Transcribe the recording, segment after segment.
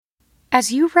As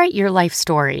you write your life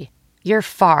story, you're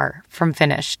far from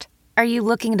finished. Are you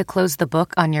looking to close the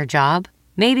book on your job?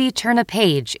 Maybe turn a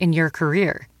page in your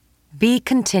career? Be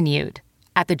continued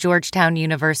at the Georgetown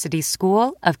University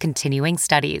School of Continuing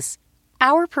Studies.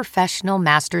 Our professional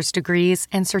master's degrees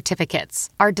and certificates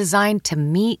are designed to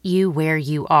meet you where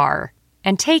you are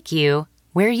and take you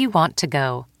where you want to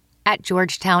go. At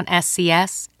Georgetown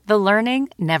SCS, the learning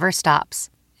never stops,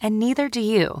 and neither do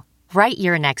you. Write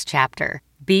your next chapter.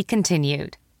 Be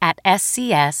continued at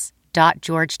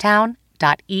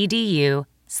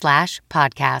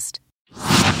scs.georgetown.edu/podcast.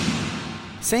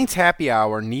 Saints Happy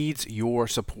Hour needs your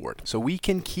support so we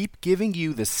can keep giving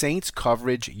you the Saints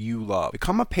coverage you love.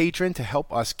 Become a patron to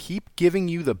help us keep giving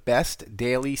you the best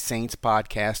daily Saints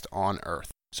podcast on earth.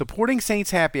 Supporting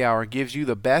Saints Happy Hour gives you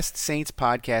the best Saints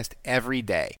podcast every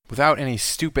day without any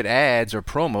stupid ads or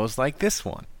promos like this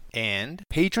one. And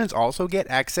patrons also get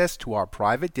access to our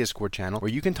private Discord channel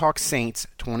where you can talk Saints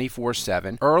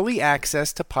 24/7, early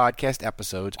access to podcast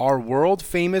episodes, our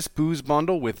world-famous booze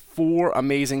bundle with 4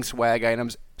 amazing swag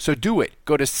items. So do it.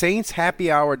 Go to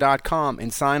saintshappyhour.com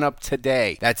and sign up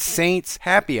today. That's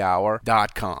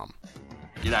saintshappyhour.com.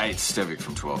 G'day, it's Stevic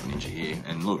from 12 Ninja here.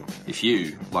 And look, if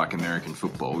you like American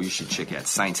football, you should check out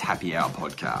Saints Happy Hour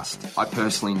podcast. I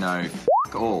personally know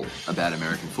all about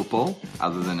American football,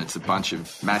 other than it's a bunch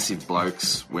of massive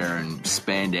blokes wearing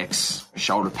spandex,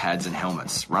 shoulder pads and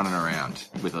helmets, running around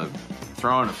with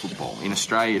throwing a football. In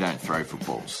Australia, you don't throw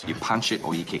footballs. You punch it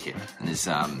or you kick it. And there's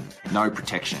no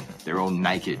protection. They're all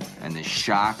naked. And there's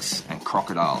sharks and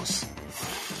crocodiles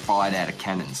fired out of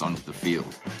cannons onto the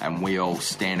field, and we all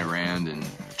stand around and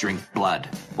drink blood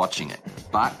watching it.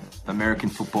 But if American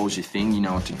football's your thing, you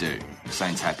know what to do.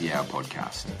 Saints Happy Hour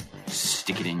podcast.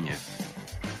 Stick it in your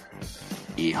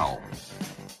ear hole.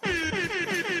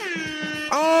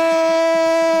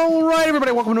 All right,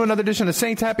 everybody, welcome to another edition of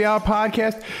Saints Happy Hour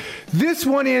podcast. This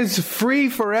one is free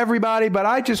for everybody, but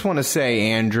I just want to say,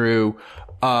 Andrew,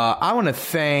 I want to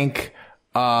thank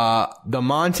the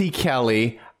Monty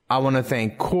Kelly. I want to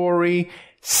thank Corey,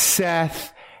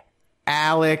 Seth,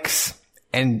 Alex,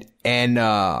 and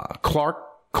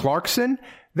Clarkson.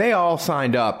 They all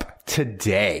signed up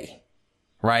today,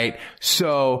 right?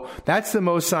 So that's the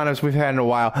most signups we've had in a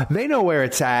while. They know where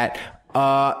it's at.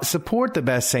 Support the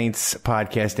Best Saints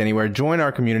podcast anywhere. Join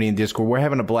our community in Discord. We're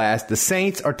having a blast. The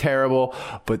Saints are terrible,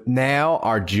 but now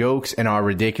our jokes and our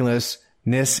ridiculousness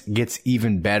gets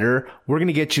even better. We're going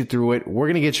to get you through it. We're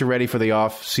going to get you ready for the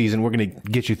off season. We're going to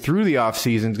get you through the off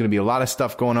season. There's going to be a lot of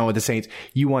stuff going on with the Saints.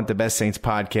 You want the Best Saints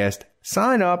podcast?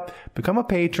 Sign up, become a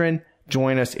patron,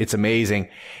 join us. It's amazing.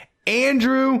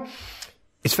 Andrew,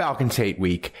 it's Falcons Hate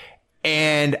Week.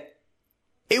 And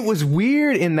it was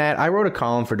weird in that I wrote a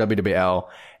column for WWL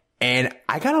and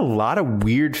I got a lot of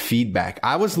weird feedback.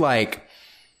 I was like,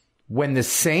 when the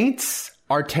Saints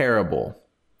are terrible,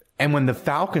 and when the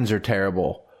Falcons are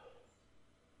terrible,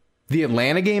 the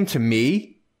Atlanta game, to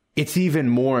me, it's even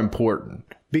more important.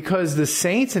 Because the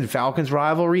Saints and Falcons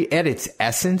rivalry, at its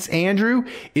essence, Andrew,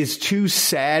 is two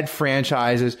sad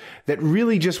franchises that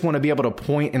really just want to be able to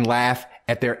point and laugh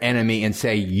at their enemy and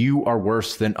say, you are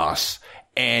worse than us.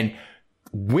 And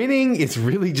winning is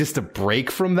really just a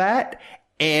break from that.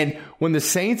 And when the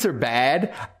Saints are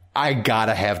bad, I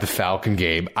gotta have the Falcon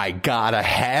game. I gotta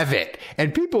have it.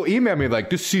 And people email me like,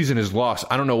 this season is lost.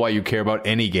 I don't know why you care about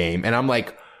any game. And I'm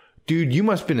like, dude, you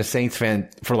must have been a Saints fan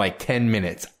for like 10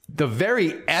 minutes. The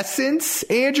very essence,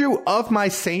 Andrew, of my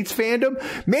Saints fandom,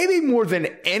 maybe more than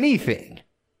anything,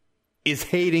 is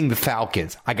hating the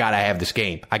Falcons. I gotta have this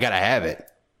game. I gotta have it.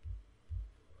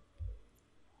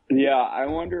 Yeah, I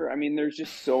wonder. I mean, there's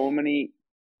just so many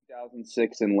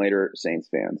 2006 and later Saints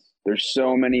fans. There's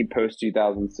so many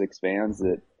post-2006 fans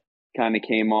that kind of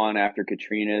came on after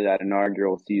Katrina, that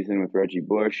inaugural season with Reggie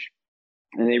Bush,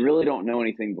 and they really don't know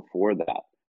anything before that.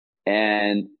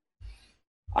 And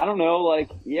I don't know, like,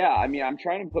 yeah, I mean, I'm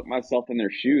trying to put myself in their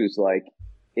shoes. Like,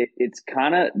 it's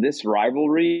kind of, this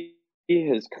rivalry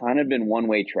has kind of been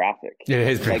one-way traffic. It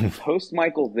has been. Like,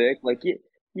 post-Michael Vick, like,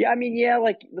 yeah, I mean, yeah,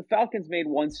 like the Falcons made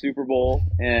one Super Bowl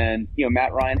and, you know,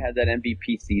 Matt Ryan had that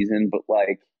MVP season, but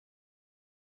like,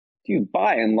 dude,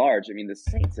 by and large, I mean, the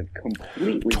Saints have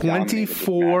completely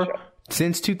 24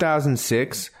 since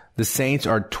 2006. The Saints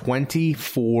are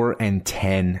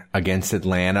 24-10 against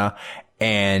Atlanta,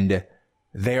 and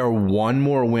they are one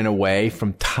more win away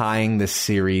from tying the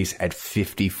series at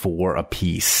 54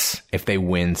 apiece if they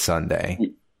win Sunday.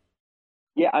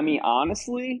 Yeah, I mean,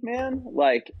 honestly, man,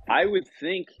 like, I would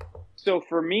think – so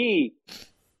for me,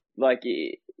 like,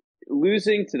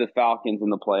 losing to the Falcons in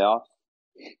the playoffs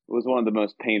was one of the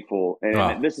most painful.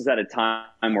 And this is at a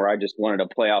time where I just wanted a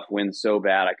playoff win so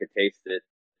bad I could taste it.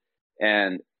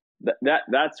 And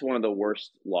that's one of the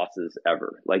worst losses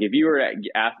ever. Like if you were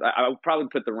asked, I would probably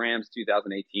put the Rams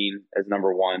 2018 as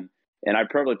number one, and I'd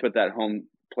probably put that home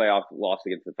playoff loss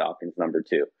against the Falcons number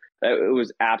two. It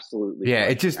was absolutely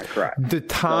it just the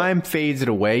time fades it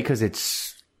away because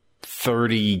it's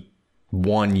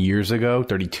 31 years ago,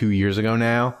 32 years ago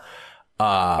now.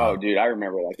 Oh, dude, I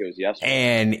remember like it was yesterday.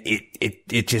 And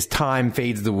it just time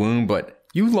fades the wound. But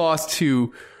they lost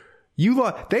to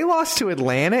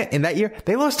Atlanta in that year.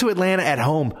 They lost to Atlanta at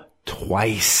home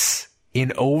twice,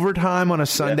 in overtime on a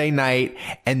Sunday night,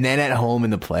 and then at home in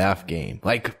the playoff game.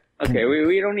 Like, okay,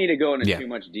 we don't need to go into too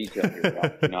much detail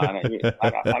here. You know, I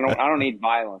don't need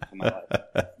violence in my life.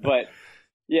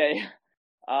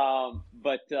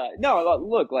 But no,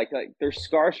 look, like there's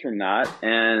scars from that,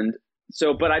 and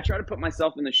so. But I try to put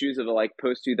myself in the shoes of a like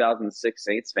post 2006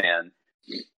 Saints fan,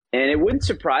 and it wouldn't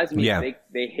surprise me if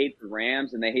they hate the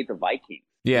Rams and they hate the Vikings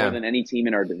more than any team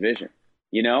in our division.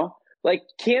 You know, like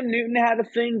Cam Newton had a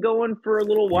thing going for a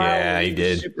little while. Yeah, he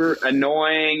did. Super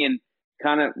annoying and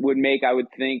kind of would make, I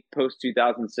would think, post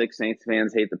 2006 Saints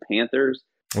fans hate the Panthers.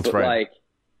 That's right. Like,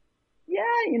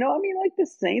 you know, I mean, like the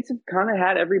Saints have kind of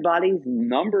had everybody's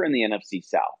number in the NFC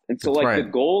South. And so the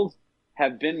goals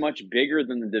have been much bigger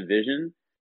than the division.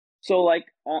 So like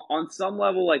on some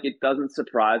level, like it doesn't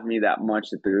surprise me that much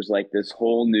that there's like this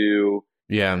whole new,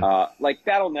 like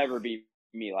that'll never be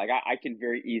me. Like I can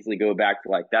very easily go back to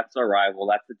like, that's our rival.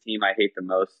 That's the team I hate the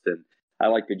most. And I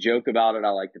like to joke about it. I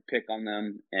like to pick on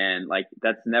them, and like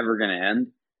that's never going to end.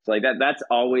 So like that's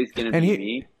always going to be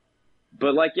me.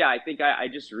 But like, I think I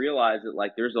just realized that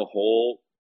like there's a whole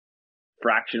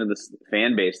fraction of the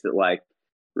fan base that like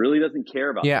really doesn't care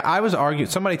about. Yeah, I was arguing.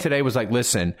 Somebody today was like,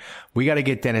 "Listen, we got to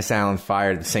get Dennis Allen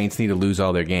fired. The Saints need to lose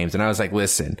all their games." And I was like,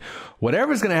 "Listen,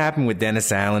 whatever's going to happen with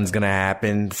Dennis Allen's going to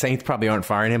happen. The Saints probably aren't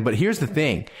firing him. But here's the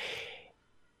thing: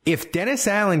 if Dennis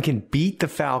Allen can beat the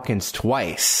Falcons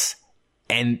twice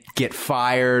and get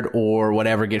fired or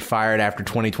whatever, get fired after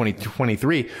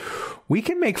 2023, we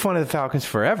can make fun of the Falcons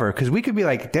forever because we could be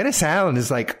like, Dennis Allen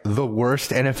is like the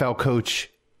worst NFL coach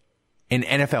in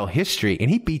NFL history, and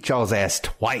he beat y'all's ass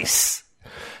twice.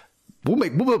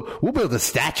 We'll build a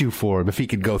statue for him if he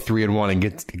could go 3-1 and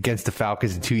get against the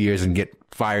Falcons in 2 years and get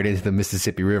fired into the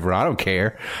Mississippi River. I don't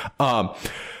care.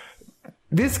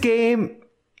 This game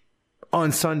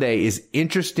on Sunday is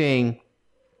interesting.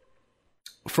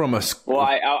 From a well,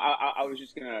 I was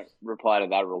just gonna reply to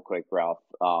that real quick, Ralph.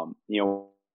 You know,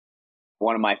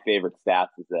 one of my favorite stats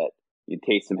is that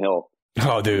Taysom Hill.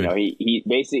 Oh, dude! You know, he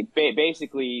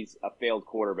basically he's a failed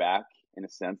quarterback in a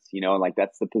sense. You know, and like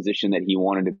that's the position that he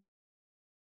wanted to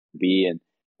be, and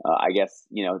I guess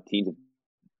teams have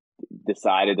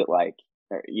decided that like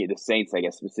the Saints, I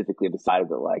guess specifically, have decided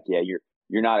that like you're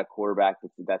not a quarterback.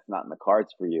 That's not in the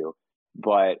cards for you.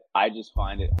 But I just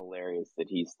find it hilarious that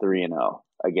he's 3-0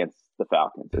 against the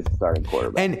Falcons as a starting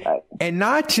quarterback. And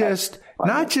not just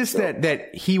that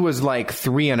he was like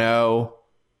 3-0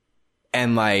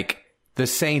 and like the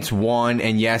Saints won,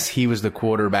 and yes, he was the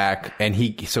quarterback, and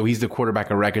he's the quarterback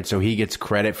of record, so he gets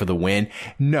credit for the win.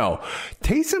 No,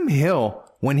 Taysom Hill,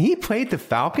 when he played the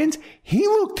Falcons, he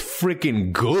looked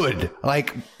freaking good.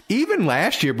 Like even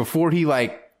last year before he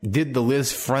like did the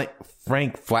Liz Frank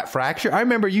flat fracture. I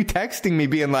remember you texting me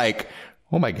being like,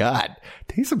 oh my God,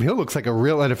 Taysom Hill looks like a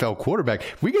real NFL quarterback.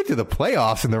 If we get to the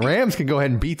playoffs and the Rams can go ahead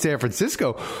and beat San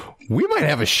Francisco, we might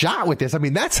have a shot with this. I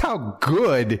mean, that's how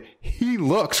good he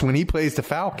looks when he plays the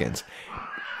Falcons.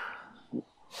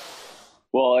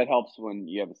 Well, it helps when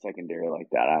you have a secondary like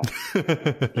that.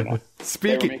 They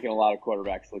were making a lot of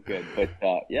quarterbacks look good, but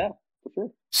yeah, for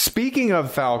sure. Speaking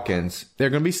of Falcons, they're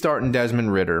going to be starting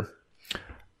Desmond Ridder.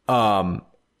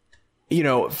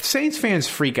 Saints fans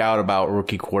freak out about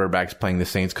rookie quarterbacks playing the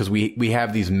Saints because we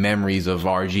have these memories of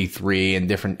RG3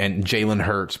 and Jalen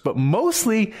Hurts, but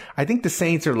mostly I think the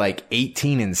Saints are like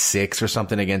 18-6 or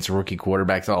something against rookie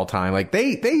quarterbacks all time. Like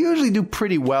they usually do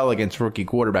pretty well against rookie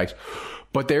quarterbacks,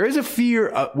 but there is a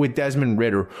fear with Desmond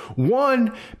Ridder.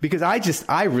 One, because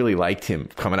I really liked him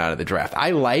coming out of the draft.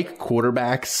 I like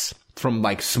quarterbacks from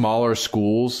like smaller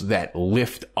schools that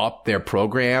lift up their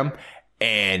program,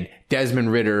 and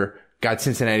Desmond Ridder got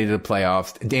Cincinnati to the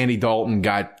playoffs. Andy Dalton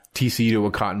got TCU to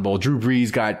a Cotton Bowl. Drew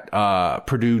Brees got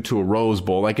Purdue to a Rose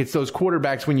Bowl. Like it's those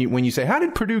quarterbacks when you say, how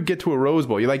did Purdue get to a Rose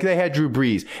Bowl? You're like, they had Drew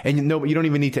Brees, and you don't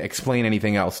even need to explain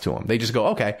anything else to them. They just go,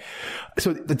 okay.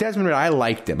 So the Desmond Ridder, I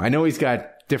liked him. I know he's got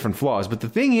different flaws, but the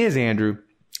thing is, Andrew,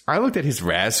 I looked at his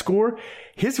RAS score.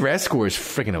 His RAS score is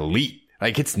freaking elite.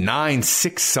 Like it's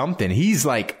 9.6 something. He's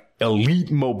like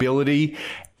elite mobility.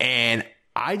 And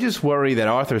I just worry that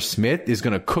Arthur Smith is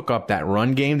going to cook up that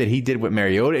run game that he did with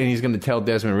Mariota, and he's going to tell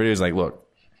Desmond Ridder, he's like, look,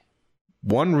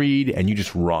 one read and you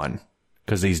just run.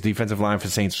 Because these defensive line for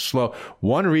the Saints are slow.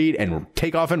 One read and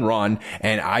take off and run.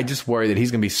 And I just worry that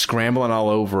he's going to be scrambling all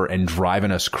over and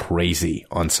driving us crazy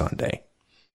on Sunday.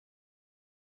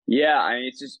 Yeah, I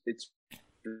mean, it's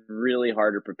really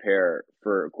hard to prepare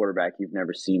for a quarterback you've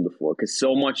never seen before, because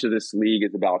so much of this league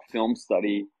is about film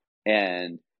study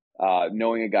and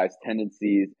knowing a guy's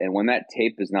tendencies. And when that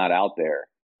tape is not out there,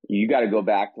 you got to go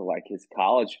back to like his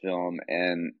college film,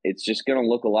 and it's just going to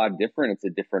look a lot different. It's a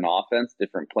different offense,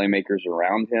 different playmakers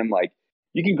around him. Like,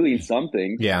 you can glean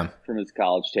something from his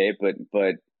college tape,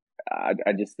 but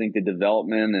I just think the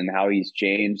development and how he's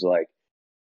changed, like,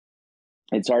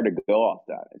 it's hard to go off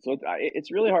that. So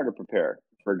it's really hard to prepare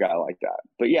for a guy like that.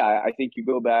 But yeah, I think you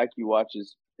go back, you watch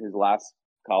his last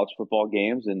college football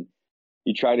games, and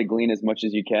you try to glean as much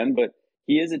as you can. But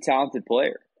he is a talented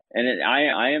player, and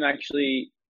I am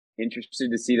actually interested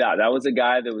to see that. That was a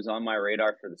guy that was on my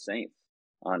radar for the Saints,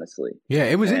 honestly. Yeah,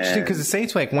 it was interesting because the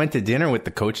Saints like went to dinner with the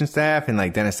coaching staff, and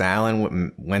like Dennis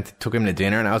Allen took him to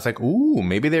dinner, and I was like, ooh,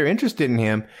 maybe they're interested in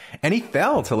him. And he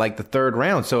fell to like the third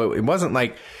round, so it wasn't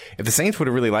like if the Saints would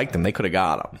have really liked him, they could have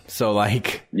got him. So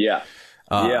like, yeah,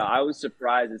 I was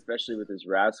surprised, especially with his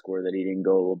RAS score, that he didn't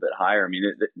go a little bit higher. I mean,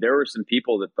 there were some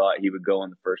people that thought he would go in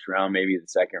the first round, maybe the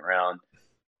second round.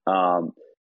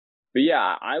 But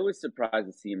yeah, I was surprised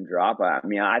to see him drop. I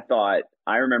mean, I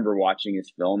remember watching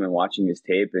his film and watching his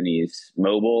tape, and he's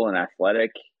mobile and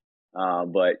athletic.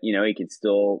 But, you know, he can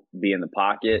still be in the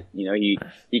pocket. You know, he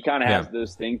kind of has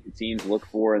those things that teams look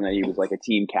for, and that he was like a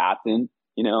team captain,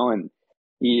 you know, and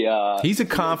he's a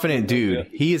confident dude.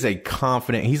 He is a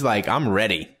confident, he's like, I'm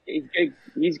ready.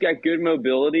 He's got good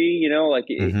mobility, you know, like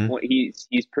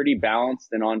he's pretty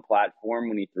balanced and on platform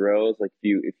when he throws. Like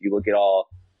if you look at all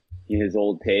his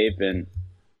old tape, and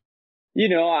you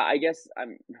know, I guess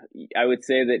I would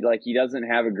say that like he doesn't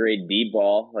have a great deep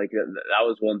ball. Like that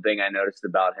was one thing I noticed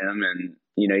about him, and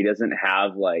you know, he doesn't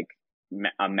have like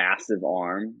a massive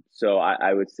arm. So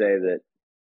I would say that,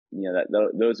 you know,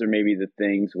 that those are maybe the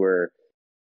things where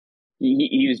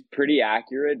he was pretty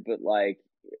accurate, but like,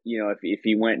 you know, if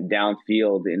he went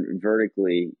downfield and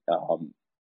vertically,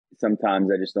 sometimes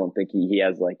I just don't think he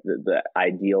has like the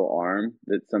ideal arm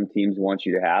that some teams want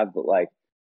you to have. But like,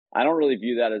 I don't really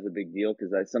view that as a big deal,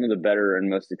 because some of the better and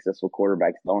most successful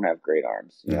quarterbacks don't have great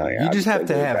arms. You know, you just have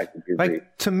to have,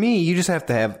 like, to me, you just have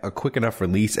to have a quick enough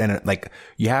release, and like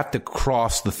you have to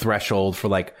cross the threshold for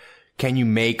like, can you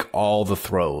make all the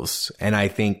throws? And I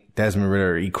think Desmond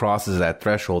Ridder, he crosses that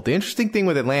threshold. The interesting thing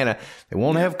with Atlanta, they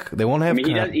won't have. I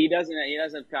mean, he doesn't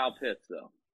have Kyle Pitts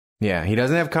though. Yeah, he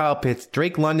doesn't have Kyle Pitts.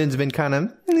 Drake London's been kind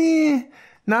of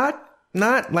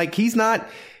not like he's not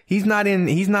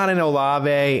in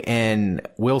Olave and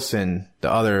Wilson,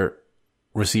 the other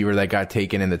receiver that got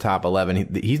taken in the top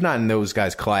 11. He's not in those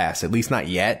guys' class, at least not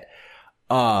yet.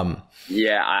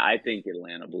 Yeah, I think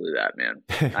Atlanta blew that, man.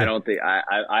 I don't think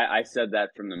I said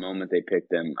that from the moment they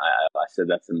picked him. I said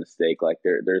that's a mistake. Like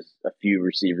there's a few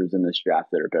receivers in this draft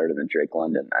that are better than Drake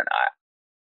London, and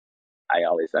I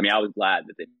was glad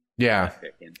that they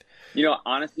picked him. You know,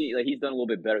 honestly, like, he's done a little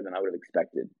bit better than I would have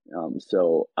expected.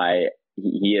 So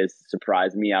he has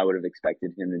surprised me. I would have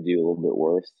expected him to do a little bit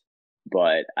worse.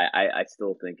 But I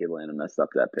still think Atlanta messed up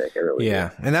that pick.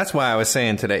 Yeah, and that's why I was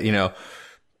saying today, you know,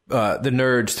 the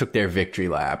Nerds took their victory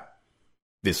lap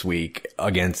this week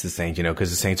against the Saints, you know,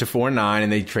 because the Saints are 4-9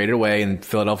 and they traded away, and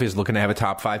Philadelphia's looking to have a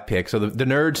top 5 pick. So the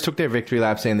Nerds took their victory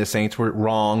lap, saying the Saints were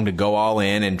wrong to go all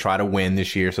in and try to win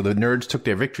this year. So the Nerds took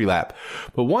their victory lap.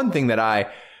 But one thing that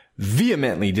I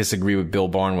vehemently disagree with Bill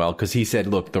Barnwell, because he said,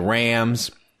 look, the Rams,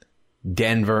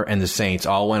 Denver, and the Saints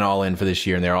all went all in for this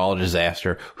year, and they're all a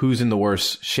disaster. Who's in the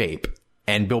worst shape?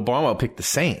 And Bill Barnwell picked the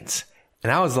Saints.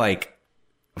 And I was like,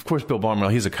 of course, Bill Barnwell,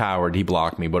 he's a coward. He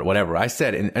blocked me, but whatever. I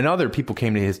said, and other people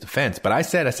came to his defense, but I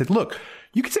said, look,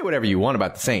 you can say whatever you want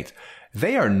about the Saints.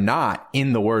 They are not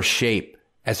in the worst shape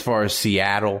as far as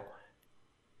Seattle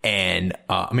and,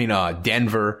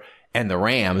 Denver and the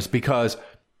Rams, because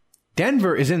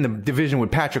Denver is in the division with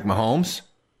Patrick Mahomes.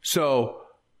 So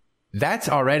that's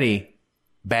already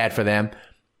bad for them.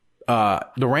 The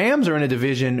Rams are in a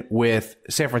division with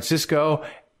San Francisco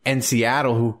and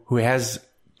Seattle, who has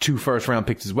 2 first-round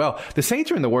picks as well. The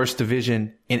Saints are in the worst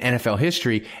division in NFL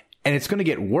history, and it's going to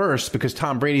get worse because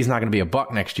Tom Brady's not going to be a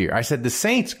Buck next year. I said the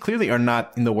Saints clearly are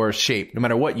not in the worst shape. No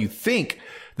matter what you think,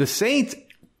 the Saints,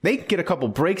 they can get a couple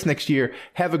breaks next year,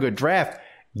 have a good draft,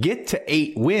 get to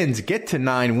 8 wins, get to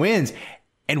 9 wins,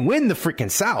 and win the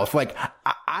freaking South. Like,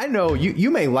 I know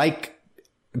you may like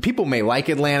people may like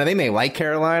Atlanta, they may like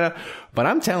Carolina, but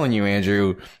I'm telling you,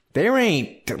 Andrew, there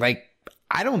ain't like,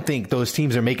 I don't think those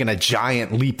teams are making a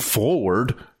giant leap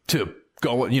forward to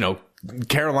go,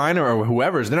 Carolina or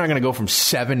whoever's. They're not going to go from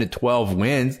 7 to 12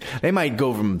 wins. They might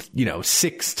go from,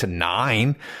 6 to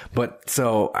 9. But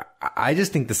so I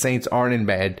just think the Saints aren't in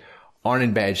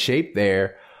bad shape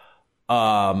there.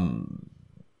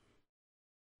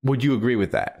 Would you agree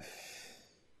with that?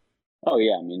 Oh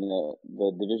yeah, I mean the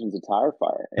division's a tire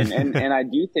fire, and I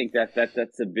do think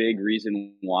that's a big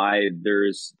reason why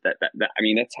there's that. I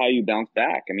mean, that's how you bounce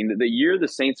back. I mean, the year the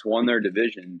Saints won their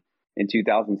division in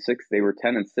 2006, they were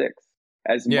 10-6.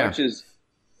 Much as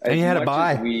and you had a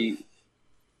bye.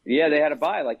 They had a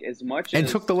bye. Like as much and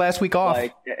as, took the last week off.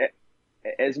 Like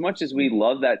as much as we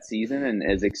love that season and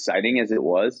as exciting as it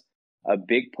was, a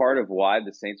big part of why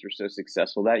the Saints were so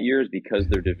successful that year is because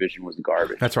their division was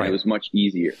garbage. That's right. It was much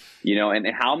easier, and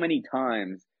how many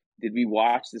times did we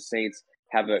watch the Saints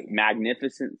have a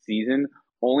magnificent season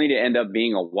only to end up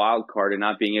being a wild card and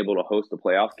not being able to host a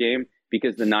playoff game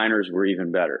because the Niners were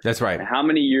even better? That's right. And how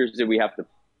many years did we have to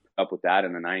put up with that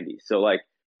in the 90s? So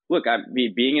look,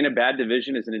 being in a bad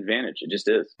division is an advantage. It just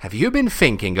is. Have you been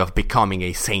thinking of becoming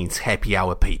a Saints Happy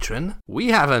Hour patron? We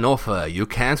have an offer you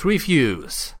can't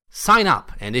refuse. Sign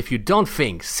up, and if you don't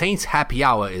think Saints Happy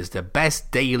Hour is the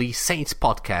best daily Saints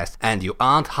podcast and you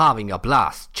aren't having a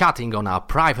blast chatting on our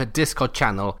private Discord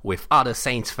channel with other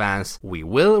Saints fans, we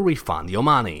will refund your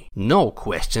money. No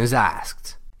questions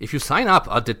asked. If you sign up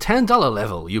at the $10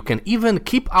 level, you can even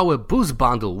keep our Boost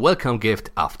Bundle welcome gift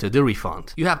after the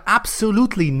refund. You have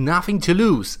absolutely nothing to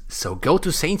lose, so go to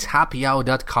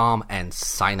saintshappyhour.com and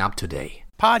sign up today.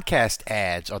 Podcast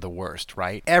ads are the worst,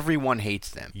 right? Everyone hates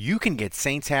them. You can get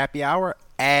Saints Happy Hour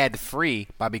ad-free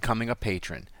by becoming a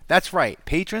patron. That's right.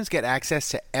 Patrons get access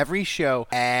to every show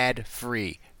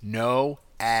ad-free. No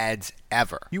ads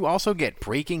ever. You also get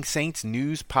Breaking Saints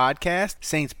News podcast,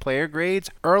 Saints player grades,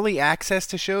 early access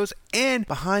to shows, and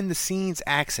behind-the-scenes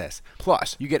access.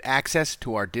 Plus, you get access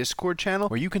to our Discord channel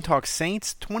where you can talk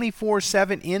Saints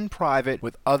 24/7 in private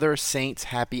with other Saints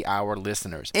Happy Hour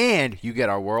listeners. And you get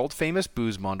our world-famous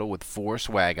booze bundle with 4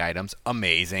 swag items.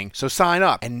 Amazing. So sign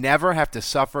up and never have to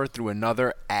suffer through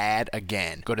another ad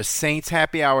again. Go to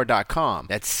saintshappyhour.com.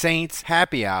 That's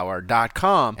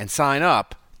saintshappyhour.com and sign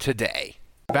up today.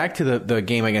 Back to the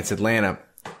game against Atlanta.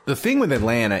 The thing with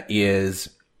Atlanta is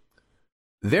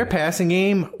their passing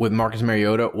game with Marcus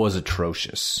Mariota was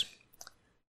atrocious.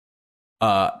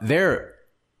 Their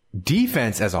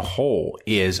defense as a whole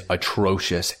is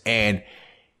atrocious, and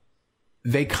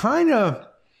they kind of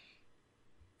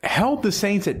held the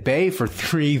Saints at bay for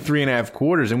three and a half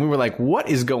quarters, and we were like, what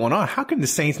is going on? How can the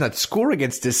Saints not score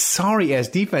against this sorry-ass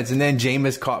defense? And then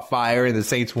Jameis caught fire, and the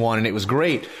Saints won, and it was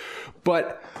great.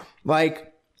 But,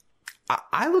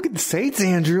 I look at the Saints,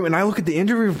 Andrew, and I look at the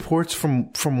injury reports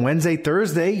from Wednesday,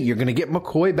 Thursday. You're going to get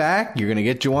McCoy back. You're going to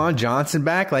get Juwan Johnson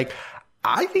back.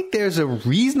 I think there's a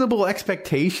reasonable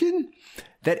expectation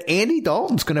that Andy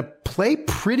Dalton's going to play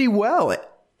pretty well.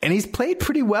 And he's played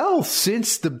pretty well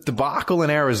since the debacle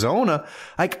in Arizona.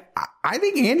 I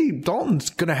think Andy Dalton's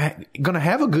gonna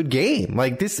have a good game.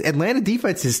 This Atlanta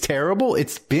defense is terrible.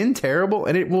 It's been terrible,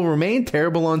 and it will remain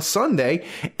terrible on Sunday.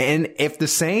 And if the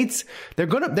Saints, they're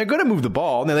gonna move the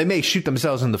ball. Now they may shoot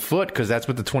themselves in the foot because that's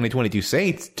what the 2022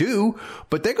 Saints do.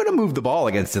 But they're gonna move the ball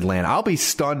against Atlanta. I'll be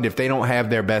stunned if they don't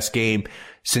have their best game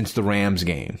since the Rams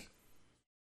game.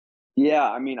 Yeah,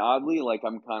 I mean, oddly,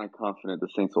 I'm kind of confident the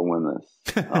Saints will win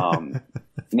this.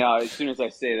 Now, as soon as I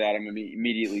say that, I'm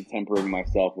immediately tempering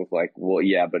myself with well,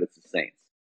 yeah, but it's the Saints.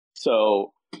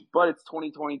 So, but it's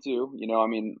 2022.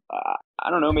 I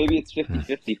don't know. Maybe it's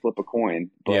 50-50, flip a coin.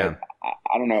 But yeah.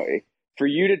 I don't know. For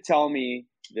you to tell me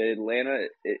that Atlanta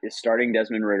is starting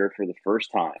Desmond Ridder for the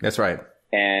first time. That's right.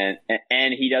 And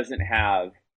he doesn't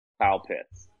have Kyle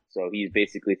Pitts. So he's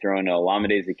basically throwing to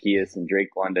Olamide Zaccheaus and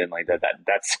Drake London like that.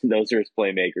 Those are his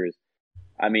playmakers.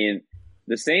 I mean,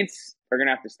 the Saints are going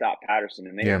to have to stop Patterson,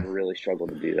 and they have really struggled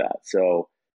to do that. So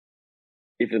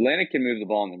if Atlanta can move the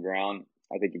ball on the ground,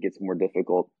 I think it gets more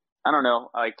difficult. I don't know.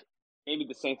 Maybe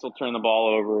the Saints will turn the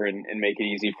ball over and make it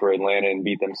easy for Atlanta and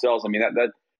beat themselves. I mean,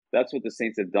 that's what the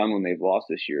Saints have done when they've lost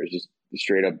this year, is just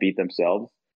straight up beat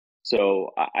themselves. So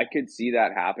I could see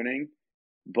that happening.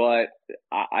 But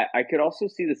I could also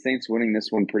see the Saints winning this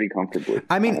one pretty comfortably.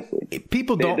 I mean, honestly.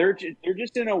 People don't. They're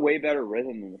just in a way better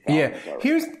rhythm than the Falcons are.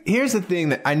 Yeah, here's the thing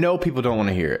that I know people don't want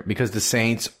to hear it, because the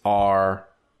Saints are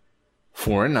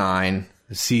 4-9.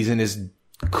 The season is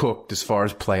cooked as far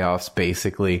as playoffs,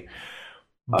 basically.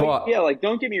 But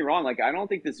don't get me wrong. I don't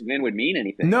think this win would mean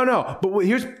anything. No.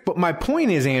 But my point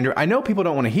is, Andrew, I know people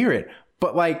don't want to hear it,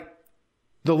 but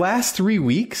the last 3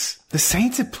 weeks, the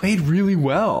Saints have played really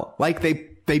well. Like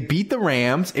they beat the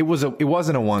Rams. It wasn't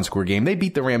a one-score game. They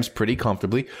beat the Rams pretty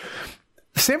comfortably.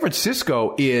 San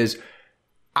Francisco is,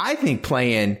 I think,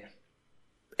 playing,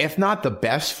 if not the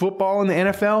best football in the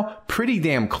NFL, pretty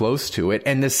damn close to it.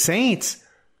 And the Saints,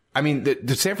 I mean,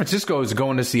 the San Francisco is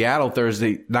going to Seattle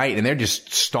Thursday night, and they're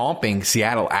just stomping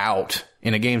Seattle out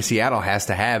in a game Seattle has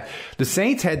to have. The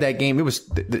Saints had that game. It was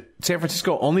San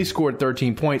Francisco only scored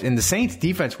 13 points, and the Saints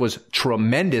defense was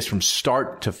tremendous from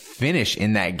start to finish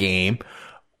in that game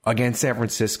against San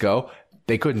Francisco.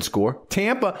 They couldn't score.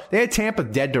 Tampa, they had Tampa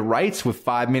dead to rights with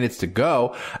 5 minutes to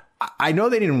go. I know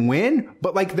they didn't win,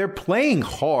 but like they're playing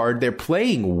hard. They're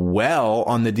playing well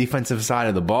on the defensive side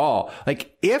of the ball.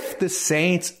 Like if the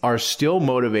Saints are still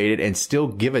motivated and still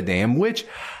give a damn, which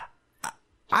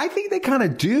I think they kind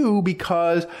of do,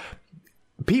 because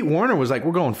Pete Warner was like,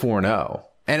 we're going 4-0.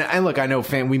 And look, I know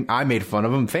I made fun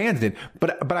of him. Fans did,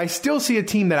 but I still see a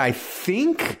team that I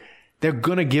think they're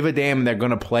going to give a damn and they're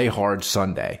going to play hard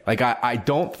Sunday. Like, I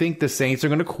don't think the Saints are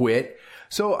going to quit.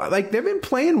 So, like, they've been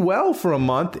playing well for a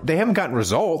month. They haven't gotten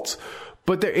results,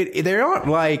 but they aren't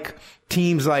like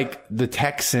teams like the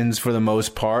Texans for the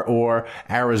most part, or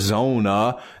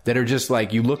Arizona, that are just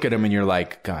like, you look at them and you're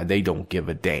like, God, they don't give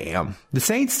a damn. The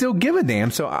Saints still give a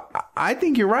damn. So I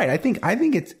think you're right. I think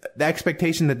it's the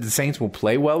expectation that the Saints will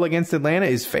play well against Atlanta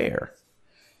is fair.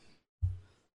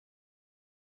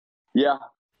 Yeah.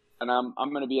 And I'm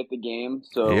going to be at the game.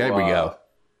 So yeah, there we go.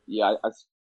 Yeah,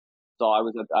 I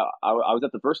was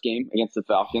at the first game against the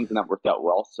Falcons, and that worked out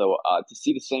well. So to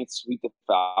see the Saints sweep the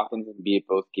Falcons and be at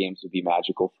both games would be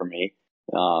magical for me.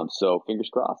 So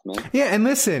fingers crossed, man. Yeah, and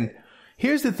listen,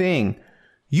 here's the thing.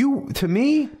 To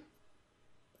me,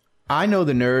 I know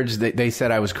the nerds, they said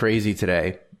I was crazy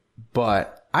today,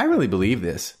 but I really believe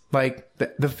this. Like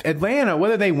the Atlanta,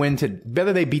 whether they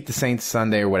beat the Saints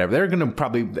Sunday or whatever,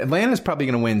 Atlanta's probably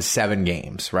going to win 7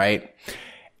 games, right?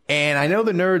 And I know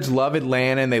the nerds love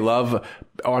Atlanta and they love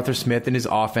Arthur Smith and his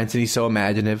offense, and he's so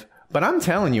imaginative. But I'm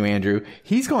telling you, Andrew,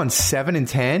 he's gone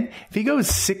 7-10. If he goes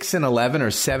 6-11 or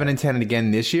 7-10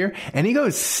 again this year, and he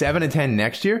goes 7-10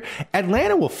 next year,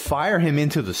 Atlanta will fire him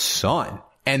into the sun,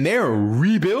 and their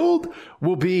rebuild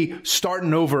will be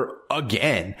starting over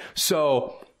again.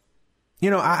 So,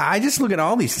 I just look at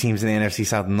all these teams in the NFC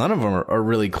South. None of them are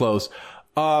really close.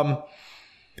 The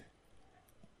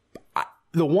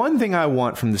one thing I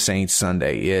want from the Saints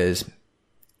Sunday is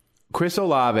Chris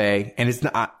Olave, and it's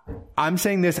not, I'm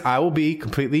saying this, I will be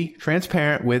completely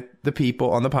transparent with the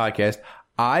people on the podcast.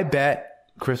 I bet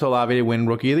Chris Olave to win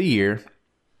Rookie of the Year.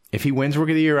 If he wins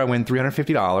Rookie of the Year, I win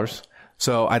 $350.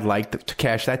 So I'd like to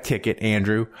cash that ticket,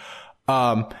 Andrew.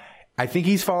 I think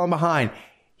he's falling behind.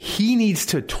 He needs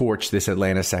to torch this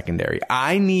Atlanta secondary.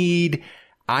 I need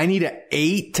an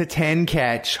 8 to 10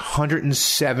 catch,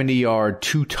 170 yard,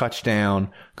 2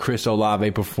 touchdown Chris Olave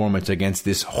performance against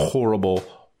this horrible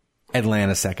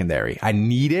Atlanta secondary. I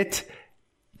need it.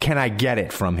 Can I get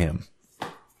it from him?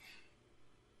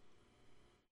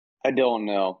 I don't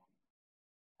know.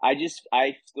 I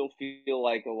still feel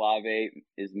like Olave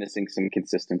is missing some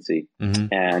consistency. Mm-hmm.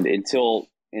 And until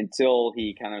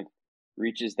he kind of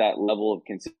reaches that level of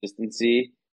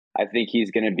consistency, I think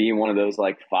he's going to be one of those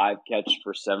like 5 catch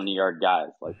for 70-yard guys.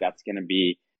 Like that's going to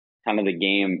be kind of the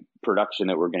game production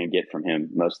that we're going to get from him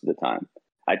most of the time.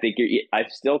 I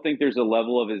still think there's a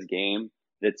level of his game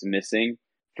that's missing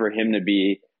for him to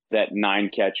be that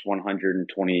 9 catch,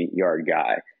 120-yard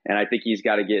guy. And I think he's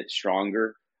got to get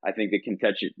stronger. I think the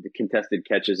contested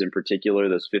catches in particular,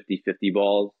 those 50-50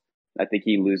 balls, I think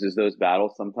he loses those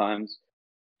battles sometimes.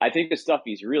 I think the stuff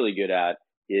he's really good at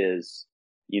is,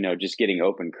 just getting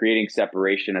open, creating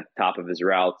separation at the top of his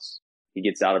routes. He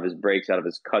gets out of his breaks, out of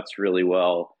his cuts really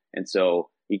well. And so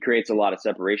he creates a lot of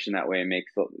separation that way and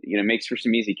makes for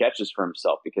some easy catches for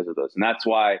himself because of those. And that's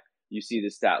why you see the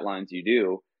stat lines you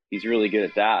do. He's really good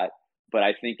at that. But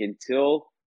I think there's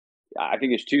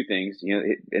 2 things,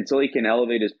 until he can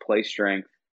elevate his play strength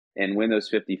and win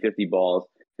those 50-50 balls.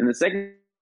 And the second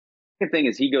thing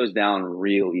is he goes down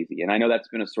real easy. And I know that's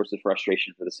been a source of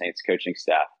frustration for the Saints coaching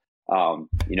staff.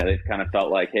 They've kind of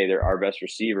felt like, hey, our best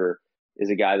receiver is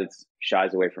a guy that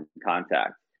shies away from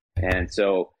contact. And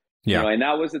so, and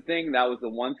that was the thing. That was the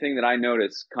one thing that I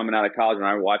noticed coming out of college when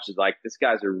I watched is like, this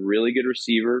guy's a really good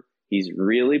receiver. He's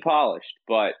really polished,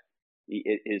 but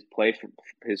his play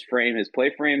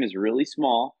frame is really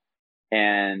small,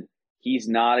 and he's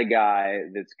not a guy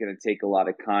that's going to take a lot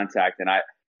of contact. And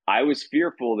I was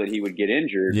fearful that he would get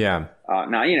injured. Yeah.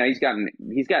 Now, he's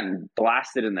gotten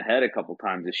blasted in the head a couple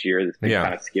times this year. That's been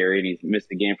kind of scary, and he's missed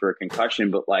the game for a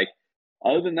concussion. But like,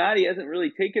 other than that, he hasn't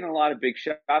really taken a lot of big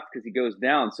shots because he goes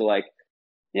down. So, like,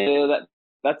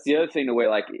 that's the other thing, the way,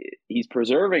 like, he's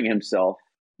preserving himself.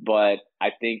 But I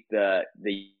think the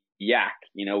yak,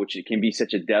 which it can be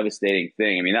such a devastating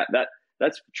thing. I mean,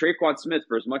 that's Traquan Smith,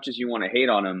 for as much as you want to hate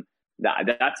on him,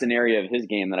 that's an area of his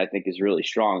game that I think is really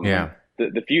strong. Yeah.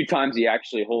 The few times he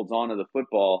actually holds on to the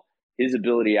football, his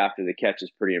ability after the catch is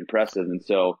pretty impressive. And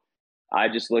so I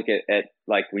just look at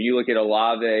like, when you look at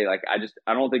Olave, like,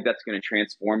 I don't think that's going to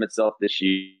transform itself this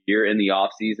year in the off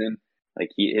season. Like,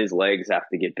 his legs have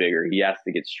to get bigger. He has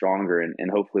to get stronger,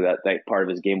 and hopefully that part of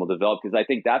his game will develop, because I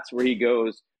think that's where he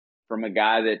goes from a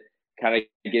guy that kind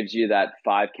of gives you that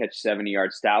 5-catch,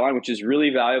 70-yard stat line, which is really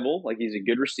valuable. Like, he's a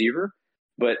good receiver,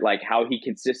 but like how he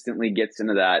consistently gets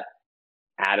into that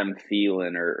Adam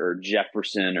Thielen or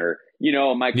Jefferson or,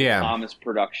 Michael Thomas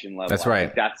production level. That's right.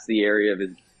 Like, that's the area of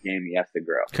his game he has to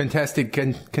grow. Contested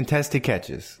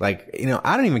catches. Like,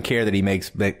 I don't even care that he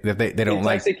makes that they don't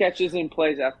like contested catches and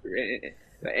plays after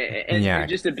and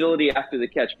just ability after the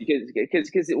catch,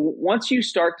 because once you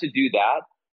start to do that,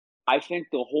 I think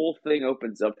the whole thing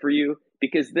opens up for you,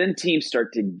 because then teams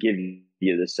start to give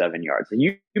you the 7 yards, and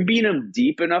you beat them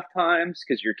deep enough times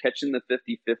because you're catching the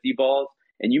 50-50 balls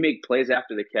and you make plays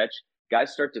after the catch.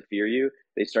 Guys start to fear you.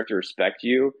 They start to respect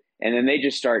you, and then they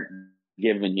just start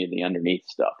giving you the underneath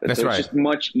stuff. And That's so right. It's just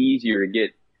much easier to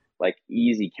get like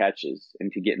easy catches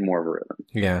and to get more of a rhythm.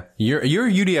 Yeah. You're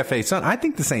UDFA son. I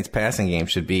think the Saints passing game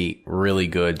should be really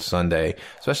good Sunday,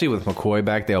 especially with McCoy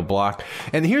back. They'll block.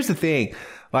 And here's the thing,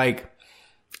 like,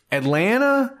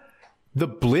 Atlanta, the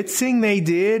blitzing they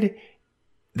did,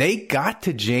 they got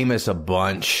to Jameis a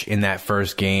bunch in that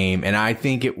first game. And I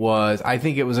think it was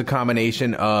a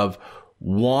combination of,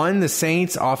 one, the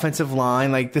Saints offensive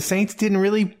line. Like, the Saints didn't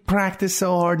really practice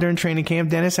so hard during training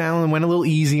camp. Dennis Allen went a little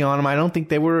easy on them. I don't think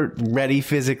they were ready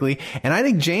physically. And I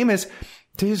think Jameis,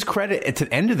 to his credit, at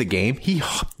the end of the game,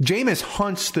 Jameis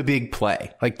hunts the big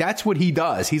play. Like, that's what he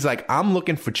does. He's like, I'm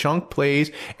looking for chunk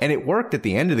plays, and it worked at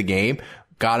the end of the game.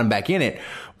 Got him back in it.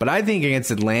 But I think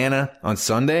against Atlanta on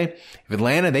Sunday, if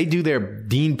Atlanta, they do their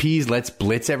Dean Pease, let's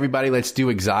blitz everybody, let's do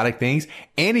exotic things,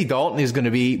 Andy Dalton is going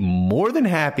to be more than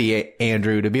happy,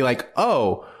 Andrew, to be like,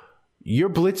 oh, you're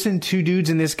blitzing two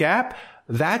dudes in this gap?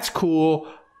 That's cool.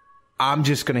 I'm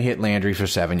just going to hit Landry for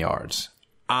 7 yards.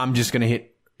 I'm just going to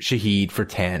hit Shaheed for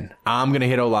 10. I'm going to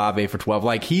hit Olave for 12.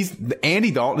 Like,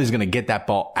 Andy Dalton is going to get that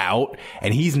ball out,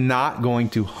 and he's not going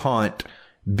to hunt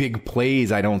big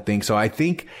plays, I don't think. So I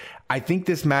think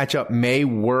this matchup may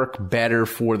work better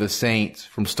for the Saints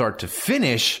from start to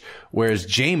finish, whereas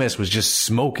Jameis was just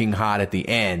smoking hot at the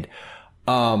end.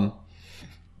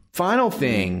 Final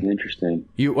thing. Interesting.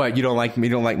 You don't like me?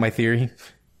 You don't like my theory?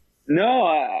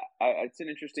 No, it's an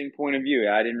interesting point of view.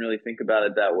 I didn't really think about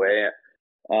it that way.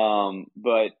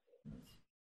 But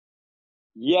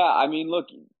yeah, I mean, look,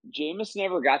 Jameis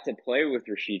never got to play with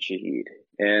Rashid Shaheed.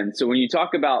 And so when you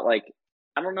talk about, like,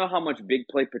 I don't know how much big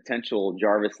play potential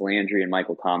Jarvis Landry and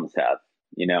Michael Thomas have,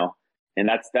 and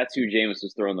that's who Jameis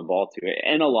was throwing the ball to,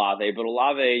 and Olave. But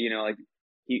Olave, like,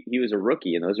 he was a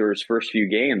rookie, and those were his first few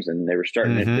games, and they were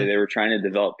they were trying to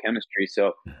develop chemistry.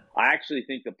 So I actually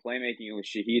think the playmaking with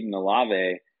Shaheed and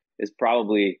Olave is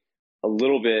probably a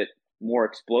little bit more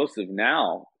explosive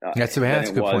now that's than a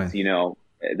it good was, point.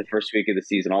 The first week of the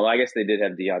season. Although I guess they did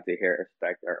have Deontay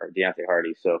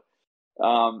Hardy. So.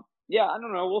 Yeah, I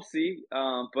don't know. We'll see.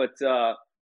 But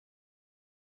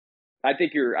I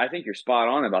think you're spot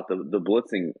on about the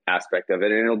blitzing aspect of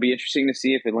it, and it'll be interesting to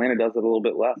see if Atlanta does it a little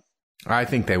bit less. I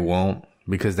think they won't,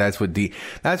 because that's what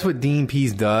Dean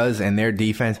Pease does, and their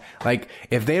defense. Like,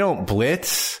 if they don't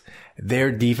blitz, their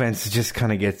defense just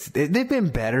kind of gets. They've been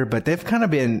better, but they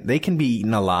can be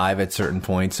eaten alive at certain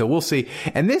points. So we'll see.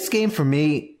 And this game for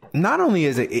me, not only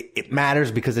is it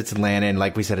matters because it's Atlanta, and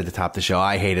like we said at the top of the show,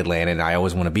 I hate Atlanta and I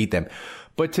always want to beat them.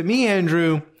 But to me,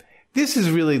 Andrew, this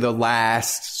is really the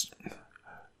last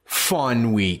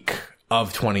fun week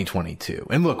of 2022.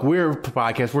 And look, we're a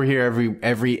podcast. We're here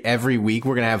every week.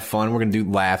 We're going to have fun. We're going to do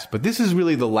laughs. But this is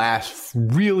really the last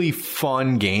really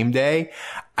fun game day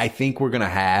I think we're going to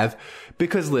have.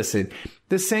 Because listen,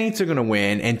 the Saints are going to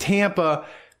win, and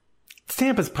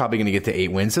Tampa's probably going to get to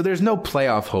 8 wins, so there's no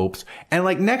playoff hopes. And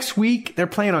like next week, they're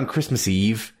playing on Christmas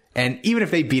Eve, and even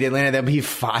if they beat Atlanta, they'll be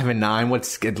 5-9.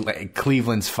 What's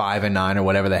Cleveland's 5-9 or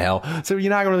whatever the hell? So you're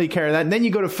not going to really care that. And then you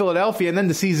go to Philadelphia, and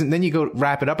then you go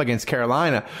wrap it up against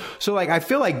Carolina. So like I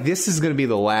feel like this is going to be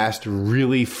the last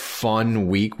really fun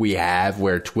week we have,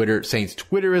 where Saints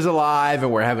Twitter is alive,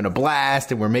 and we're having a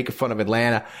blast, and we're making fun of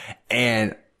Atlanta.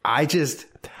 And I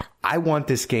want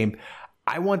this game.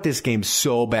 I want this game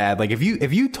so bad. Like if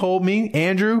you told me,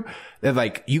 Andrew, that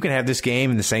like you can have this game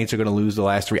and the Saints are going to lose the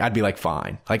last 3, I'd be like,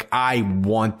 fine. Like I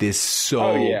want this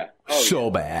so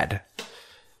bad.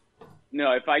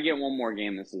 No, if I get one more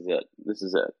game, this is it.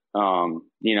 100%,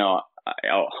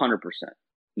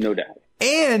 no doubt.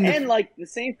 And like the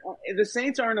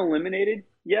Saints aren't eliminated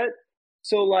yet.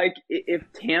 So like if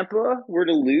Tampa were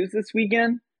to lose this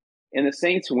weekend and the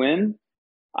Saints win,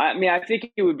 I mean, I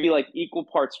think it would be like equal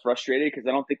parts frustrated because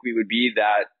I don't think we would be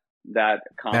that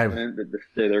confident that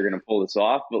they're going to pull this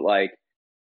off. But like,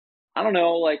 I don't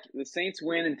know, like the Saints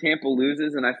win and Tampa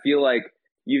loses, and I feel like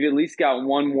you've at least got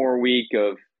one more week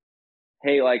of,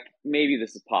 hey, like maybe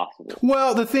this is possible.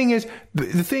 Well, the thing is,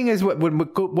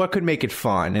 what could make it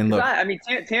fun? And look, I mean,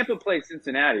 Tampa plays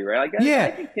Cincinnati, right? Like,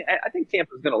 yeah, I think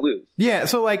Tampa's going to lose. Yeah,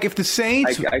 so like if the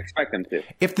Saints, I expect them to.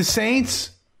 If the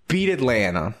Saints beat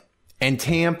Atlanta and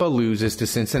Tampa loses to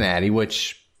Cincinnati,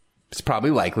 which is probably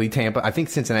likely, I think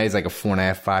Cincinnati is like a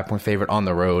 4.5, 5-point favorite on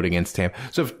the road against Tampa.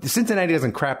 So if Cincinnati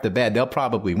doesn't crap the bed, they'll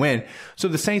probably win. So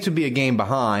the Saints would be a game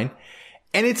behind,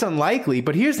 and it's unlikely.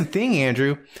 But here's the thing,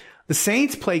 Andrew. The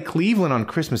Saints play Cleveland on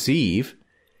Christmas Eve.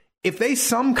 If they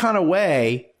some kind of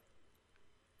way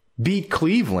beat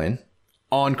Cleveland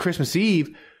on Christmas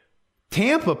Eve,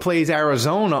 Tampa plays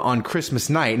Arizona on Christmas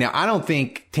night. Now, I don't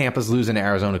think Tampa's losing to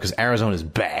Arizona because Arizona's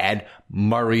bad.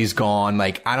 Murray's gone.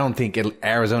 Like, I don't think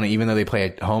Arizona, even though they play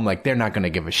at home, like, they're not going to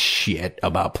give a shit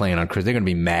about playing on Christmas. They're going to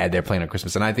be mad they're playing on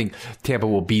Christmas. And I think Tampa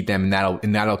will beat them,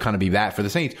 and that'll kind of be that for the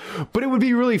Saints. But it would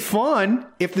be really fun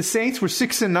if the Saints were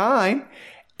 6-9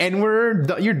 and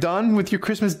you're done with your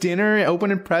Christmas dinner,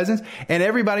 opening presents, and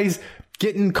everybody's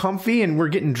getting comfy and we're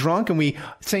getting drunk, and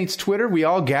Saints Twitter, we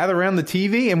all gather around the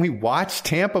TV and we watch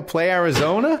Tampa play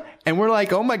Arizona, and we're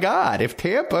like, oh my God, if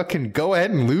Tampa can go ahead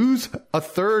and lose a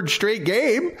third straight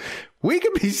game, we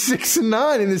could be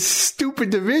 6-9 in this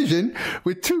stupid division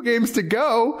with 2 games to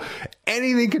go.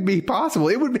 Anything could be possible.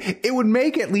 It would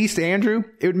make, at least, Andrew,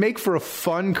 it would make for a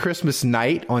fun Christmas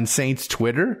night on Saints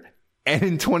Twitter. And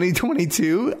in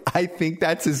 2022, I think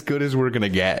that's as good as we're going to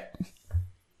get.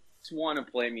 Want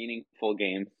to play meaningful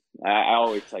games. I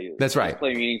always tell you this. That's right.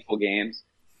 Play meaningful games,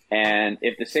 and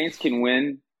if the Saints can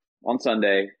win on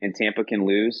Sunday and Tampa can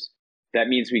lose, that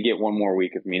means we get one more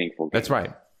week of meaningful games. That's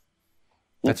right.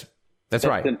 That's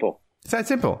right. Simple. It's that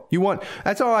simple.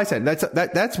 That's all I said.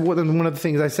 That's one of the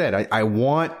things I said. I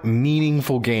want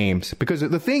meaningful games, because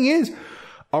the thing is,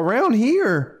 around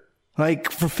here, like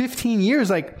for 15 years,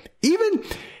 like even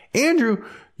Andrew,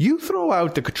 you throw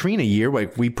out the Katrina year,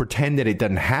 like we pretend that it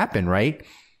doesn't happen, right?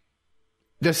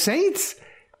 The Saints,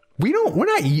 we're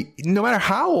not, no matter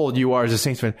how old you are as a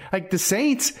Saints fan, like the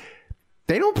Saints,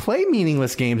 they don't play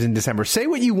meaningless games in December. Say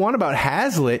what you want about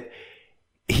Hazlitt.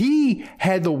 He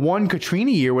had the one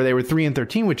Katrina year where they were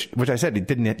 3-13, which I said it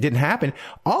didn't happen.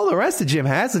 All the rest of Jim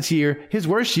Hazlitt's year, his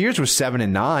worst years were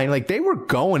 7-9. Like they were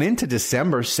going into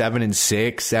December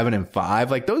 7-6, 7-5.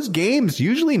 Like those games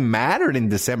usually mattered in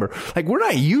December. Like we're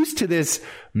not used to this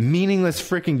meaningless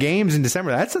freaking games in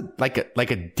December. That's like a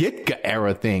Ditka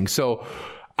era thing. So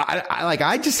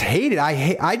I just hate it.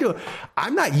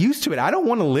 I'm not used to it. I don't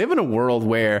want to live in a world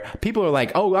where people are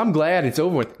like, oh, I'm glad it's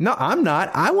over with. No, I'm not.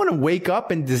 I want to wake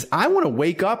up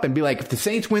and be like, if the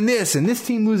Saints win this and this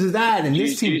team loses that and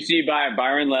this team. You see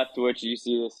Byron Leftwich, you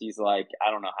see this, he's like, I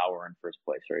don't know how we're in first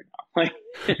place right now. Like,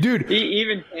 dude,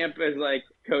 even Tampa's like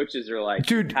coaches are like,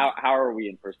 dude, how are we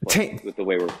in first place with the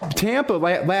way we're playing? Tampa,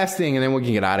 last thing, and then we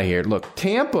can get out of here. Look,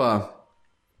 Tampa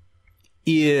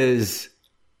is,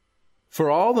 for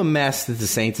all the mess that the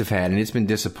Saints have had, and it's been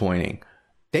disappointing,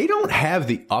 they don't have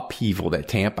the upheaval that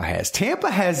Tampa has. Tampa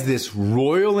has this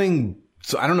roiling,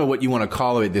 so I don't know what you want to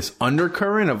call it, this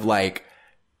undercurrent of like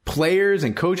players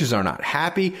and coaches are not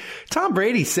happy. Tom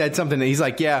Brady said something that he's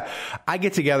like, yeah, I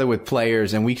get together with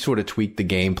players and we sort of tweak the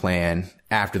game plan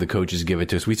after the coaches give it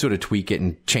to us. We sort of tweak it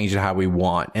and change it how we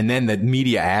want. And then the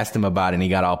media asked him about it and he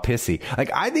got all pissy.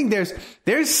 Like, I think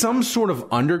there's some sort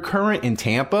of undercurrent in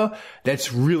Tampa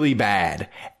that's really bad.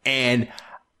 And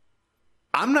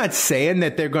I'm not saying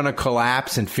that they're going to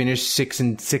collapse and finish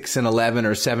 6-11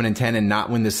 or 7-10 and not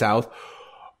win the South.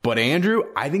 But Andrew,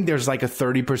 I think there's like a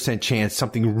 30% chance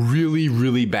something really,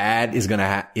 really bad is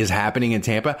happening in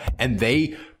Tampa, and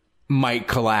they might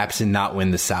collapse and not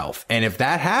win the South. And if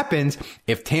that happens,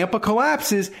 if Tampa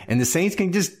collapses and the Saints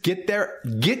can just get their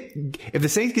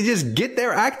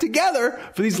act together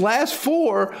for these last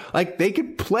 4, like they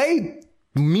could play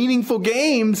meaningful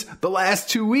games the last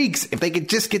 2 weeks if they could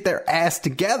just get their ass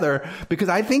together, because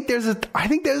I think there's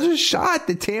a shot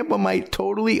that Tampa might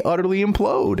totally, utterly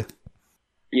implode.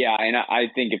 Yeah, and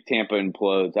I think if Tampa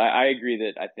implodes, I agree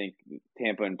that I think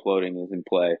Tampa imploding is in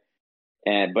play,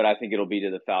 but I think it'll be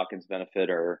to the Falcons' benefit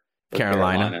or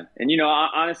Carolina. And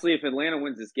honestly, if Atlanta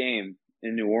wins this game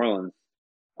in New Orleans,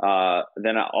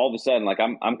 then all of a sudden, like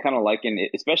I'm kind of liking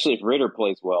it, especially if Ritter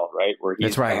plays well, right? Where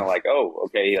he's kind of like, oh,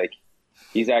 okay, like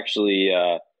he's actually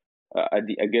a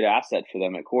good asset for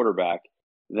them at quarterback.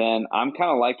 Then I'm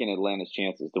kind of liking Atlanta's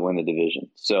chances to win the division.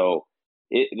 So.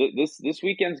 This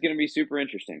weekend's going to be super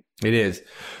interesting. It is.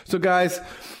 So, guys,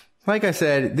 like I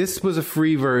said, this was a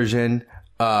free version,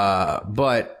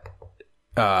 but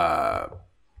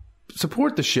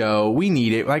support the show. We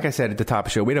need it. Like I said at the top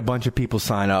of the show, we had a bunch of people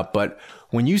sign up, but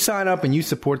when you sign up and you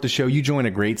support the show, you join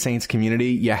a great Saints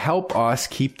community. You help us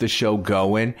keep the show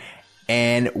going.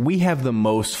 And we have the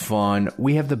most fun.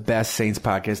 We have the best Saints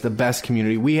podcast, the best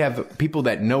community. We have people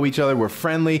that know each other. We're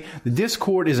friendly. The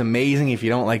Discord is amazing if you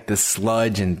don't like the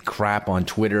sludge and crap on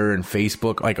Twitter and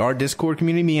Facebook. Like our Discord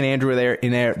community, me and Andrew are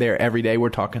there every day. We're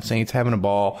talking Saints, having a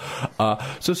ball.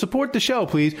 So support the show,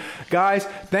 please. Guys,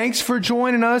 thanks for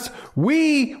joining us.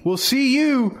 We will see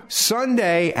you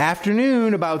Sunday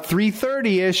afternoon about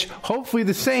 3:30-ish. Hopefully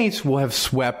the Saints will have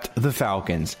swept the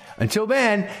Falcons. Until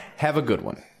then, have a good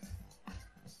one.